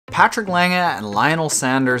Patrick Lange and Lionel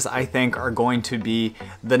Sanders, I think, are going to be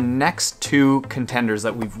the next two contenders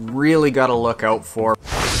that we've really got to look out for.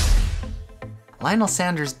 Lionel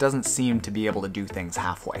Sanders doesn't seem to be able to do things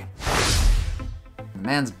halfway. The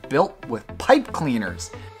man's built with pipe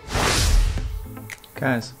cleaners.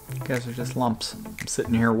 Guys, you guys are just lumps. I'm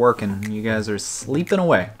sitting here working and you guys are sleeping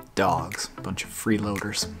away. Dogs, bunch of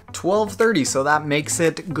freeloaders. 12:30, so that makes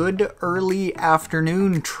it good early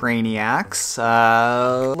afternoon, Trainiacs.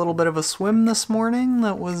 A little bit of a swim this morning.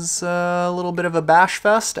 That was a little bit of a bash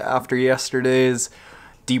fest after yesterday's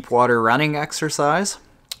deep water running exercise.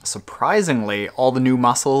 Surprisingly, all the new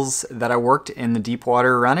muscles that I worked in the deep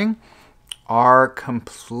water running are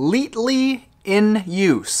completely in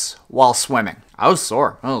use while swimming. I was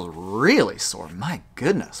sore. I was really sore. My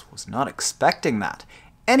goodness, was not expecting that.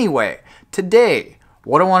 Anyway, today,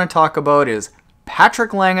 what I want to talk about is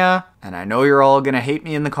Patrick Lange, and I know you're all going to hate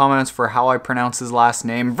me in the comments for how I pronounce his last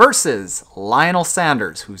name, versus Lionel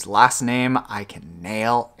Sanders, whose last name I can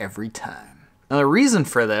nail every time. Now, the reason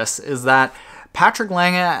for this is that Patrick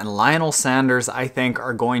Lange and Lionel Sanders, I think,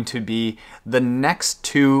 are going to be the next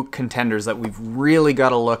two contenders that we've really got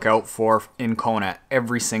to look out for in Kona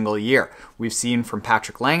every single year. We've seen from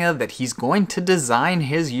Patrick Lange that he's going to design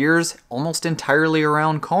his years almost entirely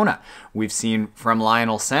around Kona. We've seen from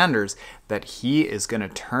Lionel Sanders that he is going to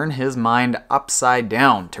turn his mind upside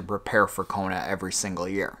down to prepare for Kona every single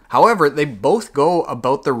year. However, they both go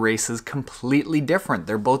about the races completely different.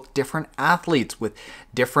 They're both different athletes with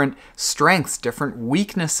different strengths, different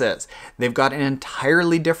weaknesses. They've got an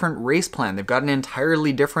entirely different race plan. They've got an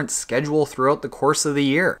entirely different schedule throughout the course of the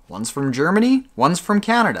year. One's from Germany, one's from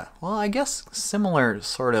Canada. Well, I guess similar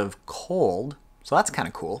sort of cold, so that's kind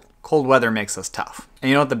of cool. Cold weather makes us tough. And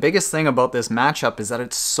you know what, the biggest thing about this matchup is that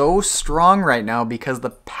it's so strong right now because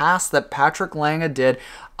the pass that Patrick Lange did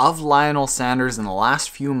of Lionel Sanders in the last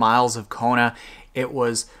few miles of Kona, it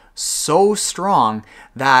was so strong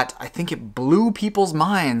that I think it blew people's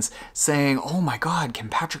minds saying, oh my God, can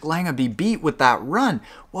Patrick Lange be beat with that run?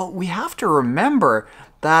 Well, we have to remember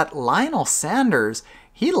that Lionel Sanders,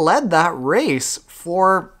 he led that race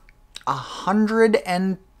for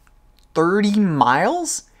 130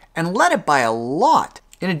 miles and led it by a lot.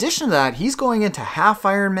 In addition to that, he's going into half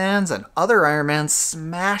Ironmans and other Ironmans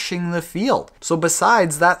smashing the field. So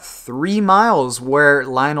besides that 3 miles where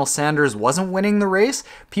Lionel Sanders wasn't winning the race,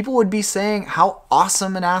 people would be saying how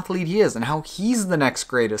awesome an athlete he is and how he's the next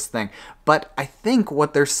greatest thing. But I think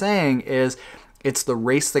what they're saying is it's the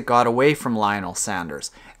race that got away from Lionel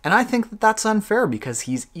Sanders. And I think that that's unfair because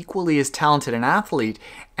he's equally as talented an athlete,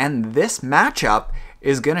 and this matchup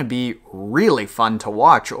is going to be really fun to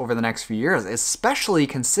watch over the next few years, especially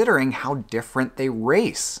considering how different they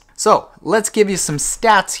race. So let's give you some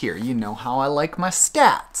stats here. You know how I like my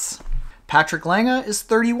stats. Patrick Lange is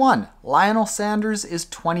 31. Lionel Sanders is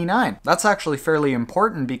 29. That's actually fairly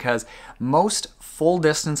important because most full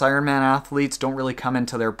distance Ironman athletes don't really come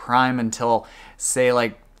into their prime until, say,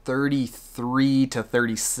 like 33 to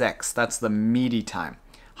 36. That's the meaty time.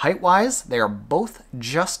 Height-wise, they are both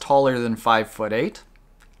just taller than 5'8".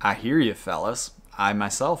 I hear you, fellas. I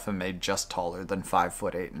myself am made just taller than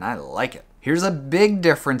 5'8", and I like it. Here's a big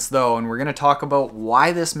difference, though, and we're going to talk about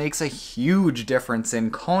why this makes a huge difference in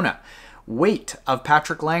Kona. Weight of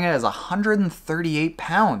Patrick Lange is 138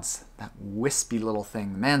 pounds. That wispy little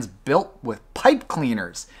thing. The man's built with pipe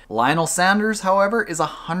cleaners. Lionel Sanders, however, is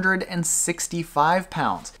 165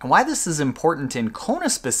 pounds. And why this is important in Kona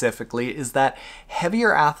specifically is that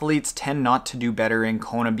heavier athletes tend not to do better in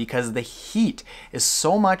Kona because the heat is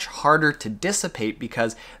so much harder to dissipate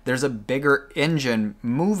because there's a bigger engine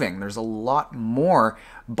moving. There's a lot more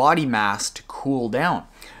body mass to cool down.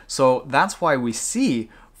 So that's why we see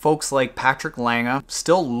folks like Patrick Lange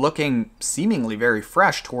still looking seemingly very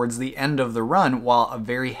fresh towards the end of the run, while a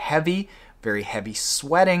very heavy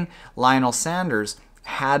sweating Lionel Sanders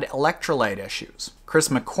had electrolyte issues. Chris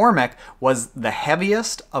McCormick was the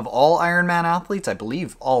heaviest of all Ironman athletes, I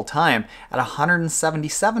believe all time, at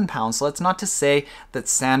 177 pounds. So that's not to say that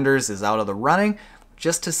Sanders is out of the running,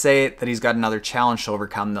 just to say that he's got another challenge to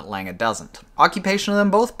overcome that Lange doesn't. Occupation of them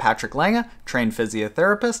both, Patrick Lange, trained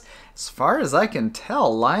physiotherapist. As far as I can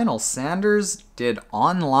tell, Lionel Sanders did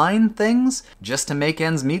online things just to make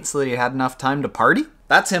ends meet so that he had enough time to party.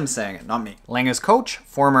 That's him saying it, not me. Lange's coach,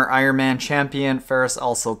 former Ironman champion Faris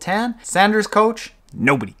Al-Sultan. Sanders' coach,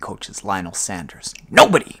 nobody coaches Lionel Sanders.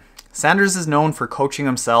 Nobody! Sanders is known for coaching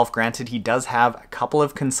himself. Granted, he does have a couple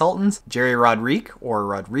of consultants, Jerry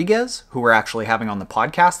Rodriguez, who we're actually having on the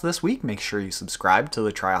podcast this week. Make sure you subscribe to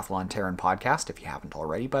the Triathlon Taren podcast if you haven't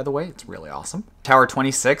already, by the way. It's really awesome. Tower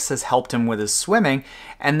 26 has helped him with his swimming,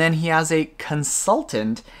 and then he has a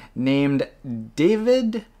consultant named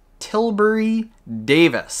David Tilbury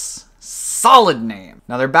Davis. Solid name.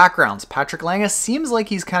 Now their backgrounds. Patrick Lange seems like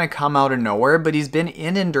he's kind of come out of nowhere, but he's been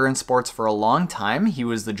in endurance sports for a long time. He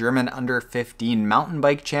was the German under 15 mountain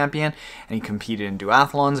bike champion, and he competed in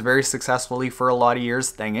duathlons very successfully for a lot of years.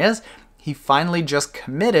 Thing is, he finally just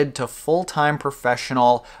committed to full-time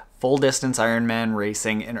professional full-distance Ironman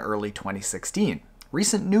racing in early 2016.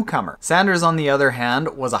 Recent newcomer. Sanders, on the other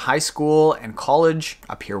hand, was a high school and college,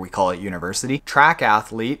 up here we call it university, track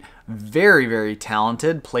athlete. Very, very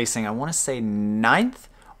talented, placing, I want to say, 9th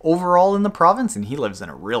overall in the province, and he lives in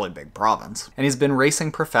a really big province. And he's been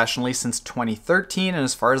racing professionally since 2013, and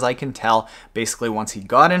as far as I can tell, basically once he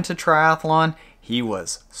got into triathlon, he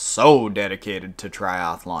was so dedicated to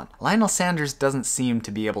triathlon. Lionel Sanders doesn't seem to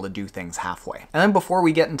be able to do things halfway. And then before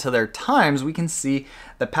we get into their times, we can see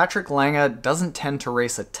that Patrick Lange doesn't tend to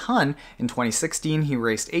race a ton. In 2016, he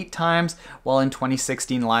raced 8 times, while in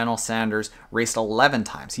 2016, Lionel Sanders raced 11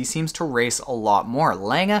 times. He seems to race a lot more.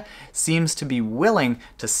 Lange seems to be willing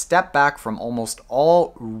to step back from almost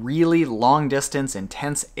all really long distance,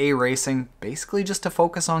 intense A racing, basically just to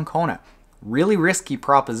focus on Kona. Really risky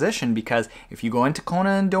proposition, because if you go into Kona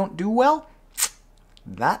and don't do well,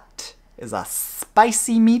 that is a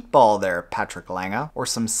spicy meatball there, Patrick Lange, or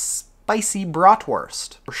some spicy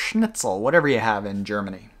bratwurst, or schnitzel, whatever you have in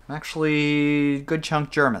Germany. I'm actually a good chunk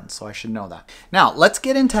German, so I should know that. Now, let's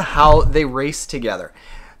get into how they race together.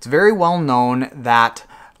 It's very well known that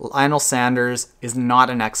Lionel Sanders is not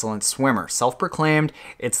an excellent swimmer. Self-proclaimed,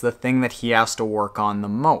 it's the thing that he has to work on the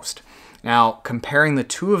most. Now, comparing the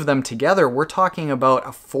two of them together, we're talking about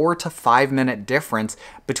a 4 to 5 minute difference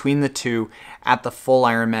between the two at the full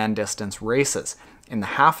Ironman distance races. In the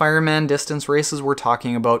half Ironman distance races, we're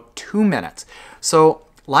talking about 2 minutes. So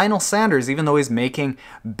Lionel Sanders, even though he's making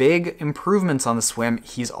big improvements on the swim,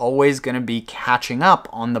 he's always going to be catching up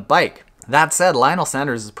on the bike. That said, Lionel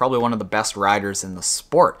Sanders is probably one of the best riders in the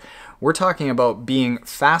sport. We're talking about being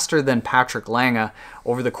faster than Patrick Lange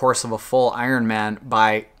over the course of a full Ironman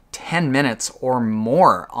by 10 minutes or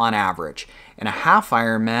more on average. In a half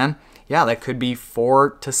Ironman, yeah, that could be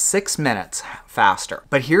 4 to 6 minutes faster.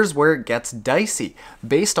 But here's where it gets dicey.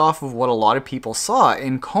 Based off of what a lot of people saw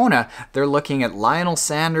in Kona, they're looking at Lionel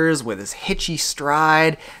Sanders with his hitchy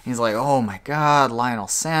stride. He's like, oh my God, Lionel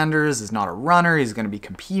Sanders is not a runner. He's going to be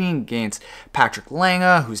competing against Patrick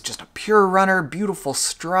Lange, who's just a pure runner, beautiful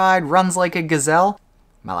stride, runs like a gazelle.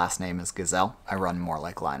 My last name is Gazelle. I run more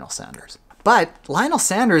like Lionel Sanders. But Lionel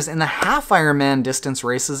Sanders in the half Ironman distance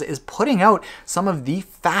races is putting out some of the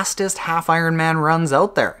fastest half Ironman runs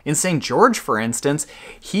out there. In St. George, for instance,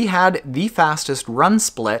 he had the fastest run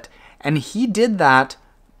split, and he did that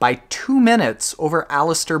by 2 minutes over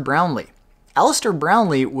Alistair Brownlee. Alistair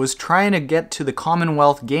Brownlee was trying to get to the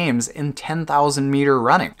Commonwealth Games in 10,000 meter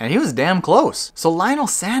running, and he was damn close. So Lionel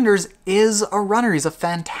Sanders is a runner. He's a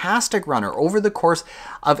fantastic runner. Over the course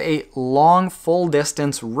of a long full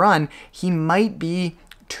distance run, he might be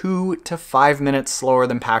 2 to 5 minutes slower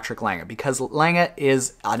than Patrick Lange, because Lange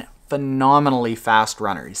is a phenomenally fast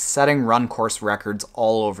runner. He's setting run course records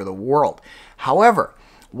all over the world. However,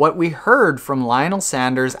 what we heard from Lionel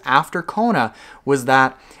Sanders after Kona was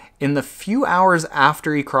that in the few hours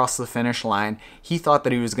after he crossed the finish line, he thought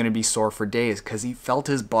that he was going to be sore for days because he felt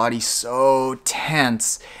his body so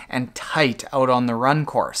tense and tight out on the run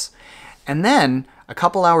course. And then a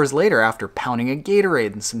couple hours later, after pounding a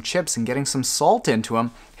Gatorade and some chips and getting some salt into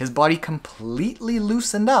him, his body completely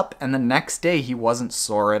loosened up, and the next day he wasn't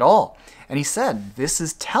sore at all. And he said this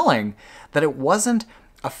is telling that it wasn't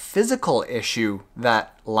a physical issue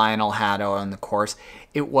that Lionel had out on the course.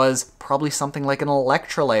 It was probably something like an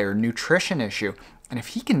electrolyte or nutrition issue. And if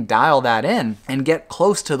he can dial that in and get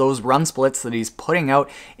close to those run splits that he's putting out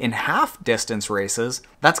in half distance races,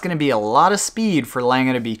 that's going to be a lot of speed for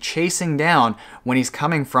Lange to be chasing down when he's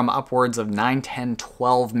coming from upwards of 9, 10,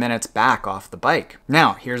 12 minutes back off the bike.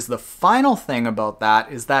 Now, here's the final thing about that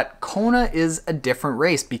is that Kona is a different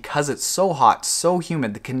race because it's so hot, so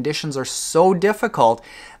humid, the conditions are so difficult.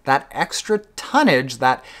 That extra tonnage,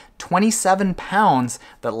 that 27 pounds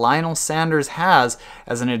that Lionel Sanders has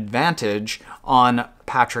as an advantage on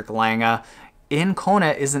Patrick Lange, in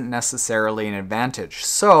Kona isn't necessarily an advantage.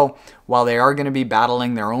 So while they are going to be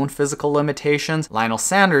battling their own physical limitations, Lionel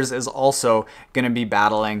Sanders is also going to be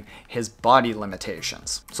battling his body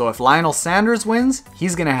limitations. So if Lionel Sanders wins,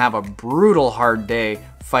 he's going to have a brutal hard day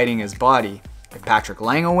fighting his body. If Patrick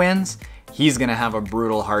Lange wins, he's going to have a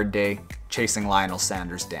brutal hard day chasing Lionel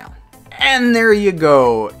Sanders down. And there you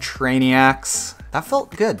go, Trainiacs. That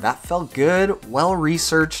felt good. That felt good,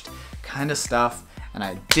 well-researched kind of stuff. And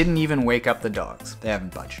I didn't even wake up the dogs. They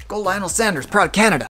haven't budged. Go Lionel Sanders, proud Canada.